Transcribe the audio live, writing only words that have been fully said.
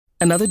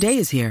Another day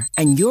is here,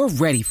 and you're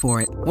ready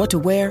for it. What to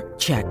wear?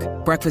 Check.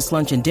 Breakfast,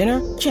 lunch, and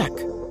dinner? Check.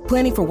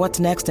 Planning for what's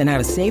next and how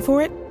to save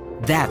for it?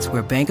 That's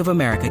where Bank of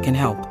America can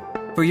help.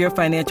 For your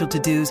financial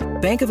to-dos,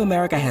 Bank of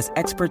America has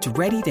experts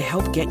ready to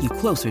help get you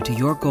closer to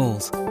your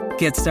goals.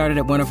 Get started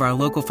at one of our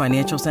local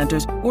financial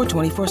centers or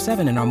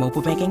 24/7 in our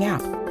mobile banking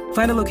app.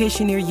 Find a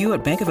location near you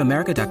at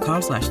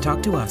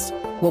bankofamerica.com/talktous.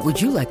 What would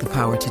you like the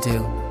power to do?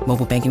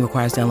 Mobile banking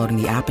requires downloading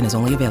the app and is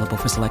only available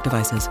for select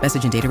devices.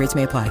 Message and data rates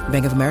may apply.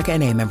 Bank of America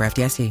N.A., member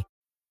FDIC.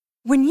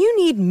 When you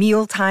need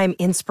mealtime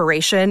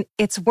inspiration,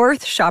 it's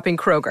worth shopping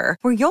Kroger,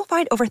 where you'll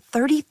find over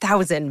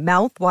 30,000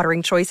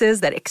 mouth-watering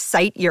choices that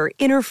excite your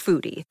inner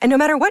foodie. And no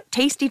matter what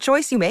tasty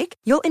choice you make,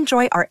 you'll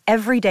enjoy our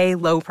everyday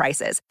low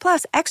prices,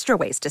 plus extra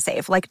ways to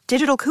save, like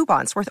digital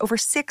coupons worth over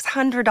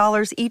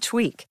 $600 each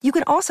week. You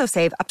can also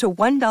save up to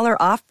 $1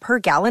 off per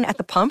gallon at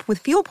the pump with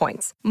fuel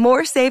points.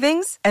 More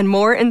savings and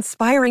more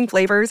inspiring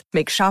flavors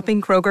make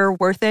shopping Kroger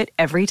worth it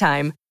every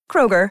time.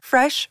 Kroger,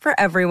 fresh for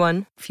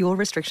everyone. Fuel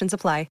restrictions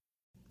apply.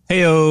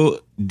 Heyo,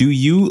 do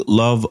you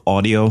love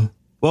audio?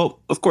 Well,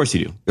 of course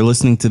you do. You're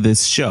listening to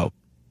this show.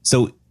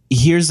 So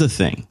here's the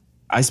thing.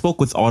 I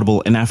spoke with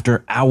Audible, and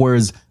after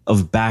hours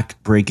of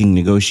back-breaking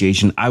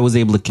negotiation, I was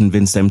able to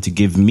convince them to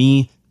give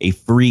me a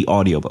free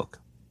audiobook.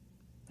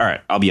 All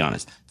right, I'll be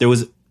honest. There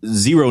was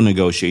zero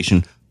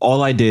negotiation.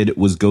 All I did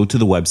was go to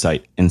the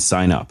website and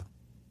sign up.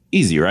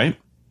 Easy, right?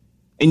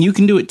 And you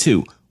can do it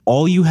too.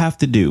 All you have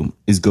to do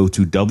is go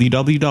to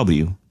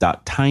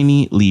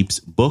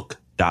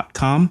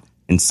www.tinyleapsbook.com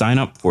and sign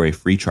up for a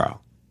free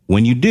trial.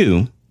 When you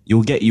do,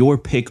 you'll get your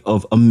pick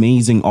of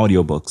amazing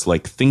audiobooks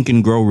like Think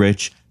and Grow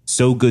Rich,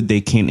 So Good They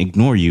Can't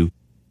Ignore You,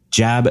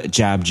 Jab,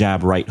 Jab,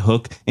 Jab, Right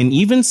Hook, and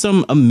even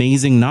some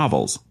amazing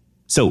novels.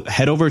 So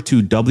head over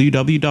to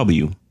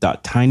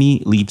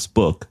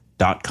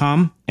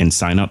www.tinyleapsbook.com and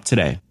sign up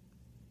today.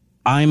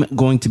 I'm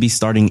going to be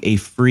starting a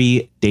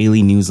free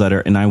daily newsletter,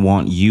 and I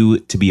want you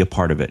to be a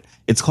part of it.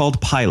 It's called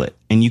Pilot,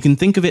 and you can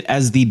think of it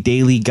as the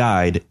daily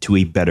guide to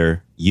a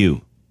better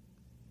you.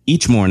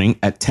 Each morning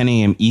at 10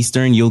 a.m.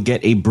 Eastern, you'll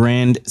get a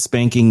brand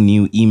spanking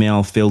new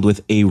email filled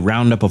with a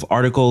roundup of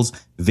articles,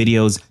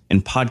 videos,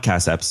 and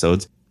podcast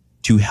episodes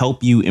to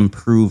help you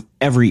improve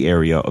every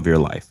area of your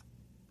life.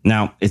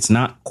 Now, it's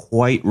not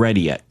quite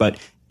ready yet, but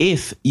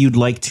if you'd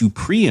like to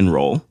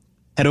pre-enroll,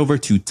 head over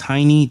to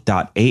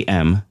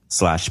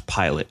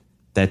tiny.am/pilot.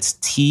 That's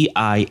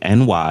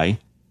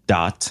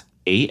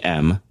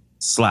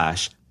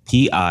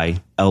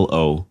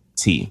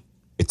TINY.am/PILOT.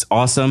 It's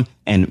awesome,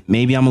 and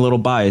maybe I'm a little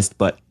biased,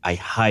 but I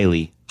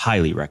highly,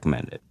 highly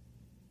recommend it.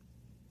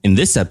 In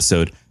this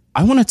episode,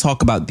 I want to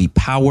talk about the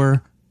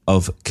power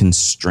of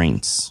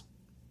constraints.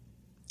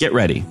 Get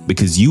ready,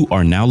 because you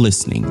are now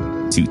listening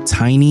to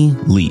Tiny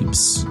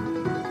Leaps.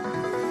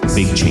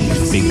 Big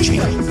change, big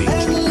change, big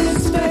change.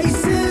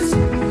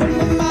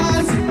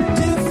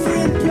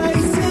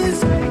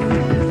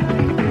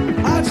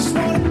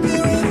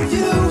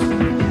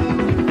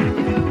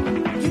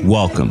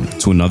 Welcome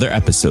to another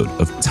episode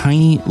of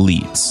Tiny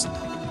Leaps,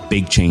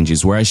 Big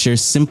Changes, where I share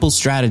simple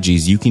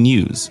strategies you can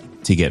use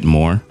to get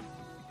more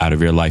out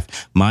of your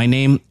life. My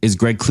name is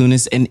Greg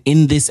Clunis, and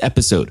in this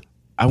episode,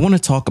 I want to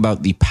talk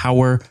about the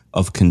power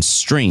of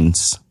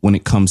constraints when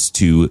it comes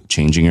to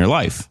changing your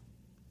life.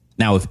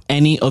 Now, if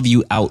any of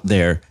you out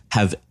there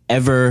have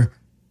ever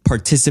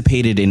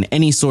participated in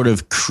any sort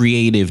of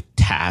creative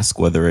task,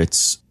 whether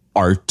it's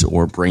art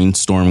or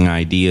brainstorming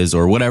ideas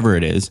or whatever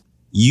it is,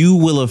 you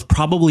will have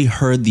probably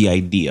heard the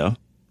idea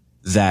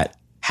that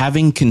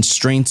having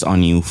constraints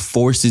on you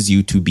forces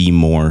you to be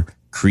more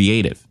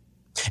creative.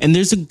 And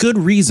there's a good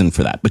reason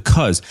for that,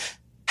 because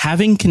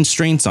having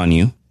constraints on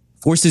you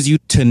forces you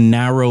to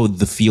narrow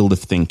the field of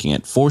thinking.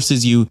 It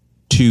forces you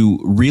to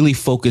really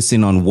focus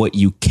in on what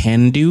you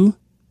can do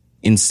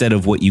instead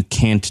of what you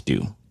can't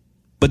do.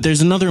 But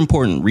there's another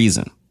important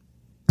reason.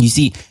 You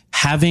see,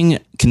 having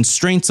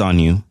constraints on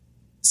you,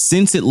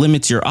 since it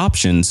limits your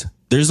options,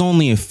 there's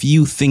only a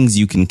few things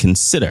you can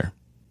consider.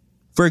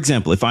 For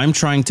example, if I'm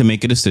trying to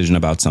make a decision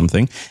about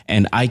something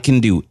and I can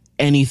do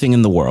anything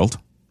in the world,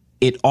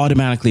 it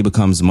automatically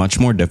becomes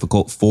much more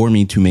difficult for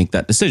me to make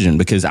that decision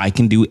because I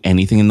can do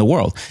anything in the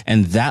world.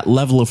 And that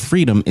level of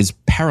freedom is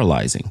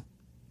paralyzing.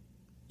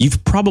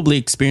 You've probably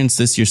experienced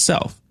this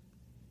yourself.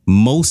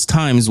 Most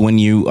times when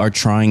you are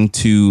trying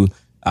to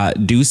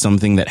do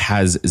something that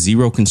has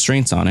zero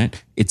constraints on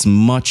it, it's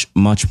much,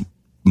 much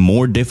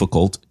more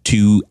difficult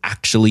to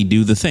actually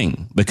do the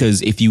thing,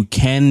 because if you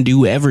can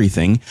do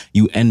everything,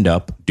 you end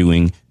up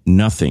doing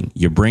nothing.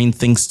 Your brain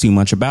thinks too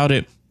much about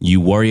it. You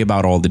worry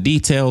about all the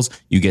details.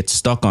 You get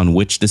stuck on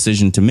which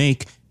decision to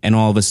make. And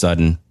all of a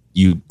sudden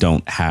you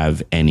don't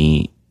have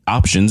any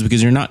options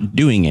because you're not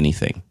doing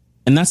anything.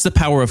 And that's the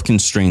power of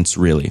constraints,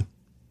 really.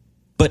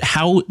 But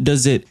how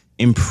does it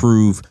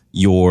improve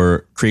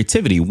your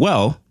creativity?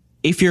 Well,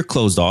 if you're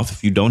closed off,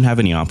 if you don't have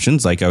any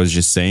options, like I was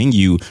just saying,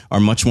 you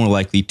are much more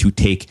likely to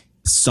take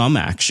some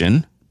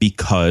action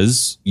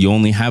because you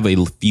only have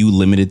a few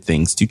limited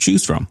things to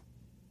choose from.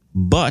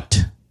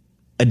 But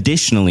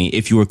Additionally,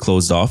 if you are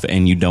closed off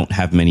and you don't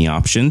have many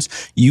options,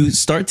 you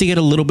start to get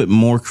a little bit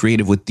more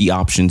creative with the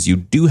options you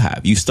do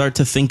have. You start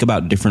to think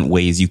about different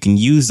ways you can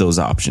use those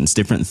options,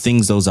 different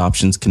things those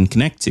options can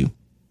connect to.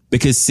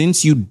 Because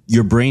since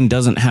your brain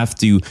doesn't have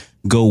to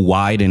go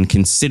wide and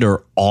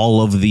consider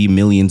all of the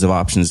millions of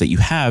options that you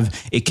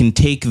have, it can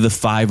take the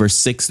 5 or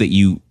 6 that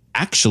you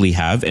actually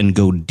have and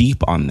go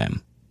deep on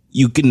them.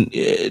 You can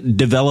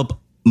develop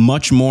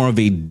much more of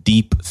a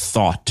deep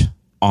thought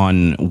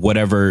on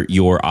whatever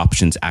your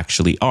options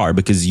actually are,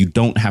 because you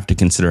don't have to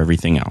consider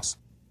everything else.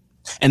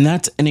 And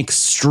that's an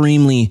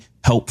extremely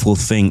helpful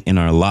thing in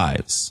our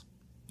lives.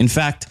 In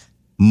fact,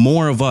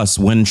 more of us,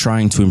 when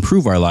trying to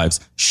improve our lives,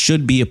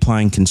 should be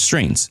applying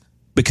constraints,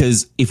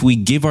 because if we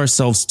give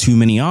ourselves too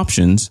many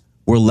options,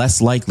 we're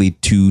less likely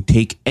to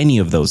take any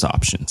of those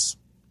options.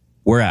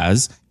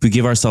 Whereas if we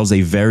give ourselves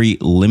a very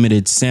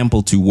limited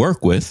sample to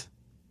work with,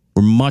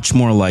 we're much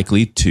more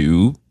likely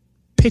to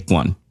pick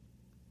one.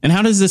 And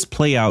how does this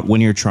play out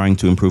when you're trying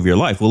to improve your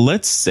life? Well,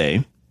 let's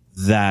say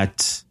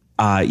that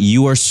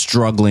you are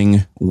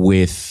struggling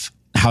with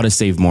how to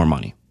save more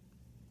money.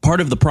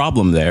 Part of the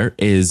problem there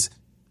is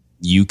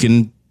you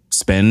can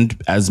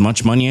spend as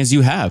much money as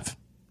you have.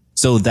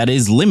 So that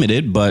is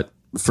limited, but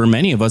for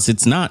many of us,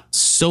 it's not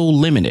so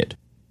limited.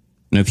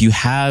 You know, if you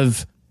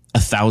have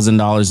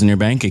 $1,000 in your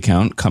bank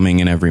account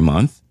coming in every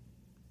month,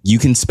 you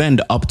can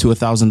spend up to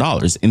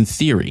 $1,000 in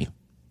theory.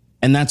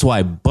 And that's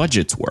why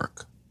budgets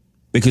work.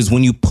 Because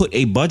when you put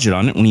a budget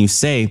on it, when you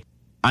say,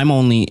 I'm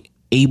only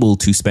able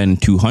to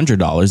spend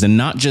 $200, and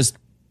not just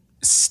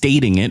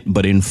stating it,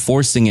 but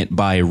enforcing it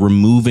by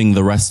removing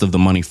the rest of the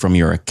money from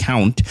your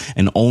account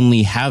and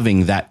only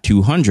having that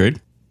 200,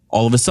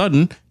 all of a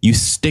sudden you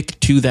stick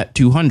to that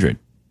 200.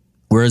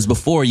 Whereas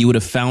before you would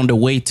have found a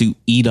way to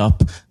eat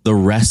up the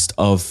rest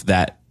of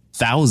that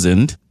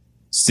 1,000.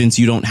 Since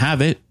you don't have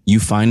it,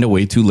 you find a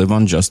way to live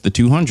on just the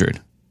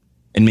 200.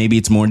 And maybe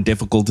it's more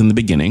difficult in the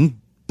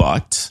beginning,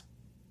 but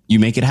you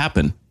make it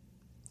happen.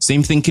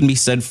 Same thing can be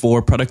said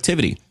for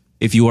productivity.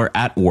 If you are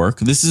at work,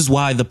 this is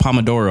why the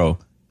Pomodoro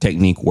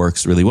technique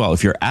works really well.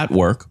 If you're at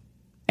work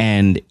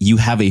and you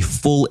have a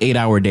full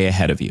 8-hour day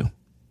ahead of you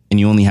and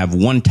you only have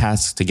one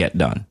task to get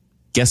done,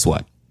 guess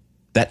what?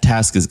 That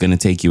task is going to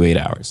take you 8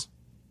 hours.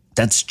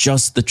 That's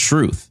just the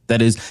truth.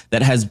 That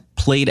has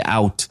played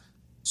out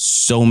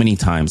so many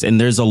times. And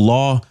there's a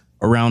law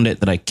around it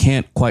that I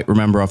can't quite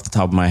remember off the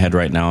top of my head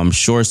right now. I'm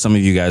sure some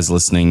of you guys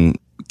listening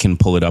can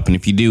pull it up. And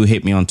if you do,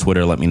 hit me on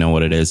Twitter. Let me know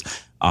what it is,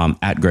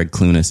 at Greg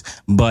Clunis.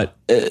 But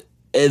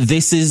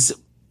this is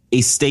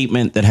a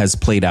statement that has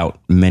played out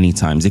many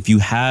times. If you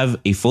have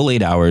a full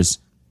 8 hours,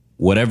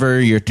 whatever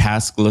your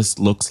task list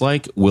looks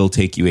like will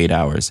take you 8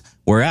 hours.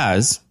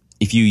 Whereas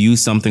if you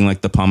use something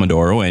like the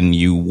Pomodoro and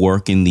you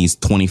work in these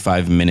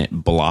 25-minute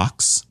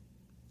blocks,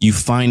 you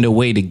find a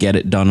way to get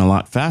it done a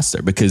lot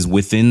faster, because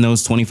within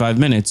those 25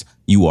 minutes,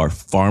 you are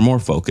far more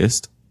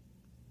focused.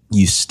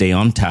 You stay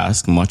on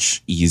task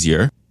much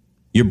easier.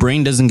 Your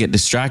brain doesn't get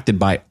distracted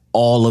by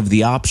all of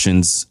the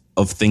options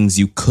of things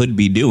you could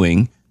be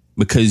doing,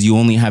 because you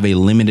only have a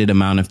limited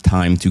amount of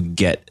time to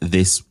get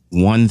this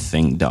one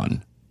thing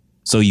done.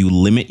 So you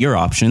limit your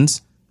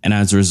options, and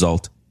as a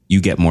result,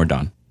 you get more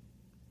done.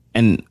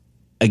 And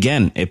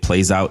again, it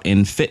plays out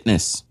in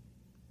fitness.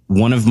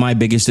 One of my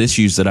biggest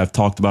issues that I've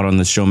talked about on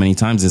this show many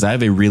times is I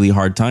have a really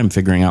hard time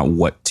figuring out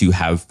what to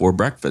have for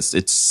breakfast.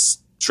 It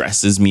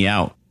stresses me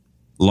out.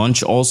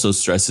 Lunch also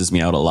stresses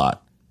me out a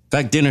lot.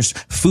 In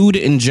fact, food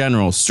in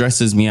general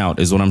stresses me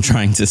out is what I'm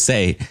trying to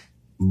say.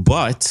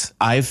 But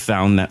I've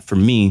found that for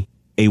me,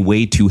 a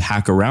way to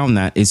hack around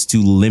that is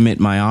to limit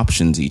my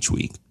options each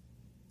week.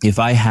 If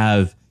I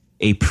have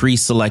a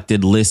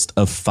pre-selected list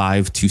of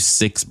 5 to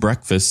 6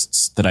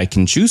 breakfasts that I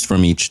can choose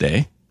from each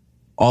day,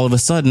 all of a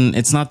sudden,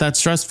 it's not that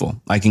stressful.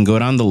 I can go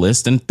down the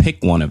list and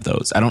pick one of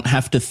those. I don't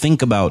have to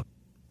think about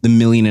the 1.5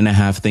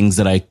 million things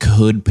that I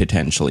could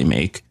potentially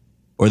make,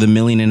 or the 1.5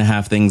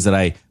 million things that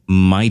I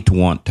might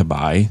want to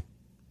buy.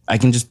 I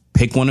can just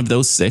pick one of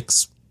those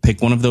 6,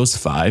 pick one of those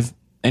 5,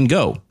 and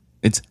go.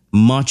 It's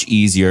much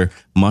easier,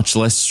 much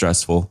less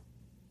stressful.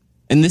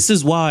 And this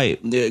is why,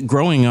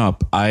 growing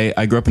up,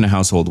 I grew up in a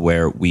household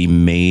where we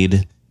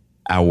made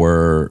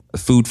our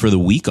food for the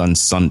week on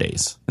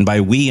Sundays. And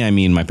by we, I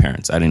mean my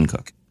parents. I didn't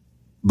cook.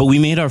 But we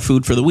made our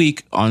food for the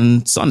week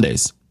on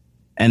Sundays.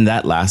 And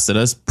that lasted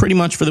us pretty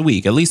much for the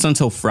week, at least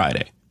until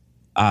Friday.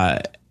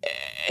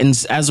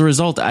 And as a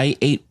result, I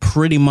ate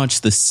pretty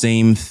much the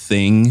same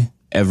thing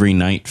every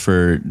night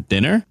for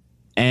dinner.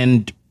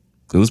 And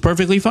it was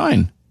perfectly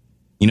fine.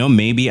 You know,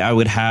 maybe I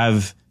would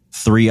have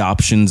 3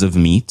 options of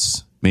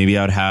meats. Maybe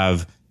I would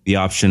have the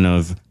option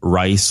of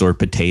rice or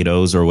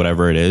potatoes or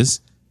whatever it is.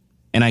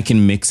 And I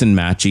can mix and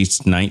match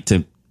each night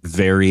to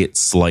vary it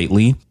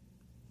slightly.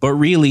 But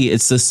really,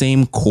 it's the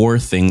same core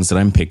things that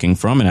I'm picking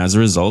from. And as a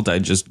result, I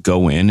just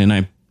go in and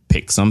I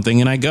pick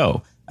something and I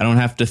go. I don't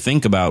have to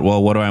think about,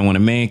 well, what do I want to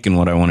make and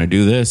what do I want to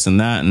do this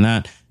and that and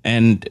that.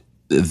 And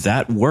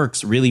that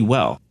works really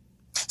well.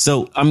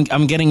 So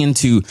I'm getting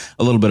into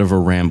a little bit of a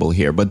ramble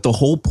here. But the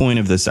whole point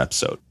of this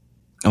episode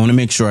I want to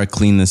make sure I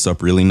clean this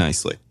up really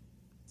nicely.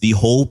 The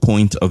whole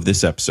point of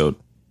this episode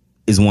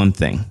is one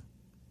thing.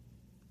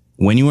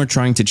 When you are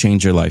trying to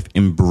change your life,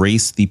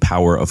 embrace the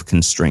power of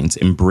constraints.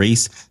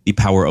 Embrace the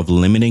power of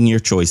limiting your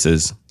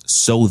choices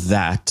so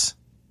that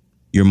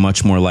you're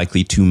much more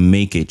likely to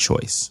make a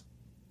choice.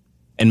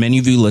 And many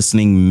of you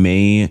listening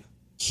may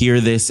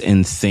hear this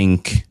and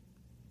think,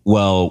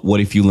 well, what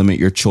if you limit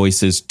your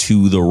choices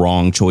to the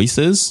wrong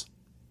choices?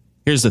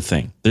 Here's the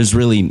thing. There's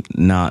really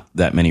not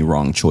that many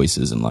wrong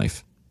choices in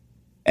life.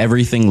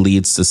 Everything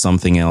leads to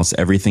something else.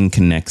 Everything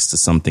connects to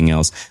something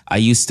else. I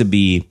used to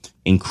be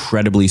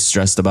incredibly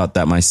stressed about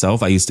that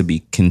myself. I used to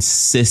be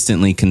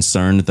consistently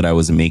concerned that I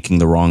was making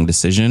the wrong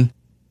decision.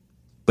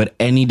 But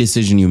any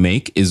decision you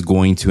make is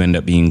going to end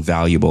up being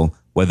valuable,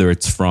 whether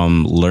it's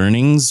from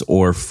learnings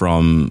or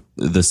from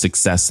the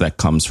success that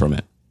comes from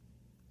it.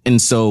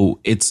 And so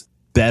it's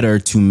better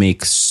to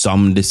make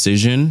some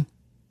decision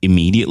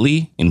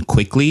immediately and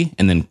quickly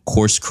and then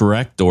course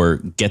correct or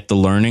get the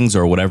learnings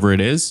or whatever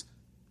it is,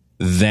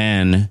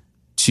 than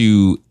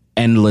to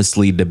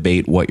endlessly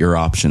debate what your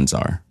options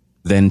are,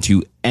 than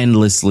to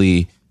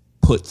endlessly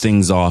put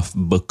things off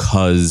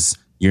because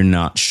you're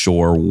not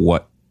sure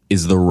what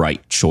is the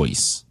right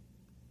choice.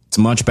 It's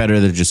much better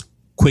to just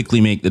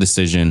quickly make the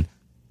decision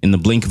in the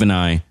blink of an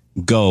eye,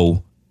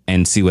 go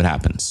and see what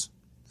happens.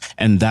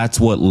 And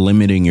that's what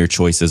limiting your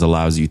choices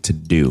allows you to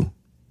do.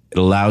 It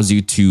allows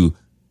you to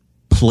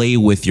play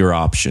with your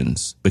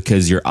options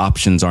because your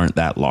options aren't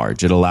that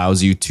large. It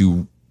allows you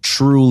to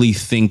truly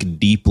think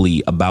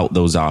deeply about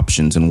those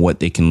options and what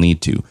they can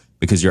lead to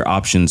because your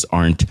options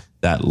aren't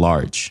that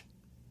large.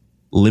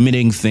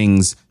 Limiting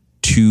things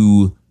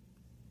to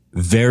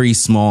very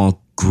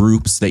small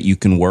groups that you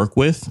can work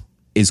with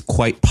is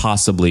quite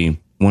possibly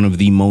one of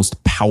the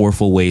most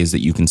powerful ways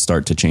that you can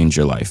start to change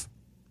your life.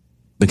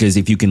 Because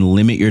if you can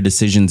limit your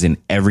decisions in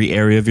every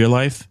area of your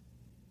life,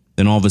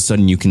 then all of a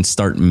sudden you can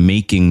start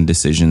making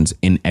decisions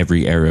in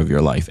every area of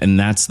your life. And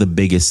that's the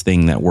biggest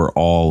thing that we're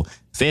all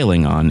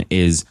failing on,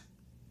 is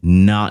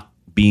not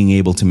being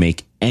able to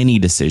make any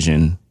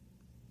decision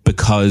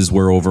because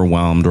we're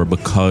overwhelmed or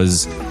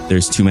because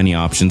there's too many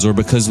options or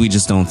because we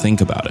just don't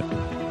think about it.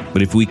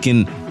 But if we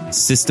can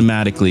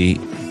systematically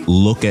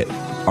look at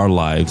our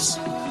lives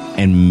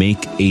and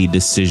make a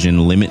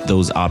decision, limit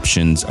those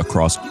options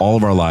across all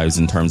of our lives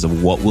in terms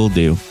of what we'll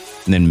do,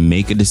 and then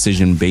make a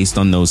decision based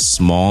on those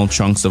small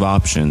chunks of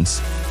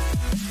options,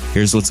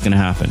 here's what's going to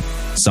happen.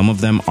 Some of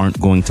them aren't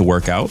going to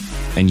work out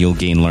and you'll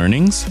gain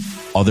learnings.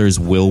 Others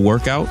will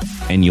work out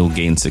and you'll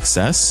gain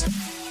success.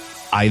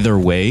 Either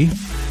way,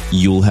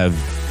 you'll have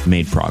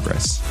made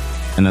progress.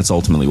 And that's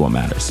ultimately what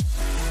matters.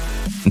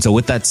 And so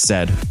with that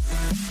said,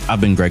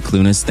 I've been Greg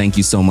Clunis. Thank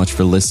you so much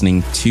for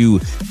listening to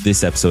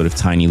this episode of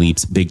Tiny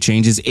Leaps, Big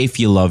Changes. If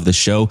you love the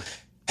show,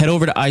 head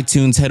over to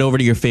iTunes, head over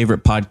to your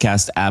favorite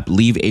podcast app,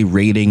 leave a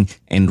rating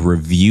and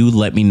review.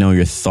 Let me know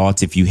your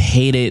thoughts. If you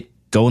hate it,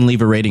 go and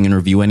leave a rating and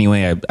review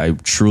anyway. I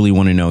truly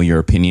want to know your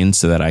opinion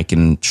so that I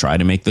can try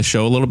to make the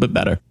show a little bit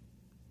better.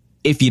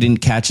 If you didn't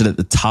catch it at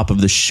the top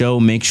of the show,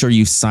 make sure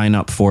you sign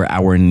up for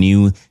our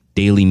new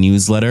daily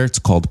newsletter. It's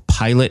called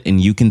Pilot, and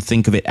you can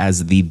think of it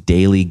as the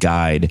daily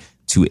guide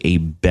to a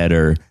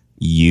better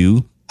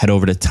you. Head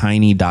over to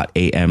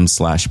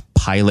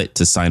tiny.am/pilot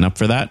to sign up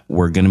for that.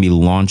 We're going to be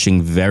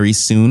launching very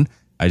soon.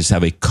 I just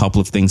have a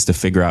couple of things to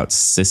figure out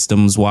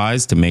systems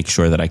wise to make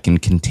sure that I can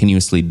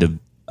continuously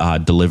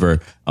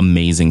deliver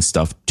amazing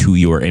stuff to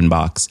your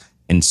inbox.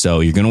 And so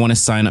you're going to want to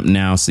sign up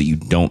now so you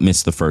don't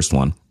miss the first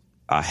one.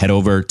 Head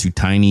over to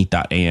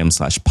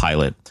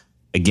tiny.am/pilot.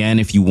 Again,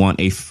 if you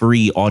want a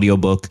free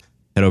audiobook,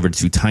 head over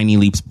to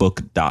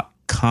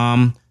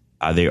tinyleapsbook.com.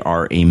 There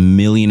are 1.5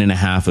 million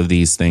of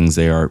these things.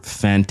 They are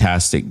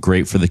fantastic,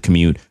 great for the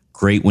commute,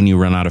 great when you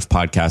run out of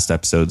podcast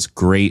episodes,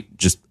 great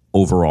just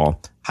overall,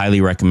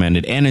 highly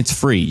recommended. And it's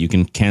free. You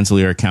can cancel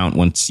your account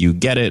once you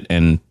get it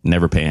and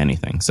never pay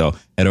anything. So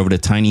head over to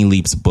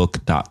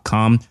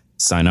tinyleapsbook.com,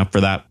 sign up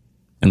for that.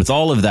 And with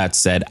all of that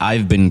said,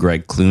 I've been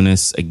Greg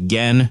Clunis.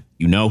 Again,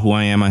 you know who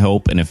I am, I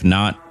hope. And if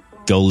not,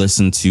 go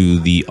listen to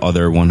the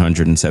other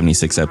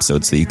 176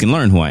 episodes so you can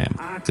learn who I am,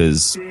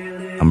 because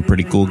I'm a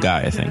pretty cool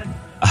guy, I think.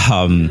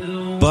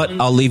 But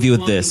I'll leave you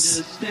with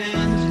this.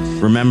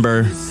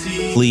 Remember,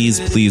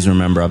 please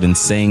remember, I've been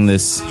saying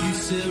this,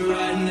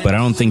 but I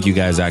don't think you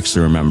guys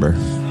actually remember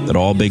that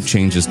all big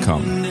changes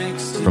come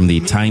from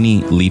the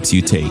tiny leaps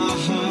you take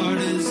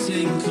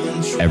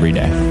every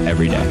day,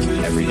 every day,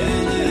 every day.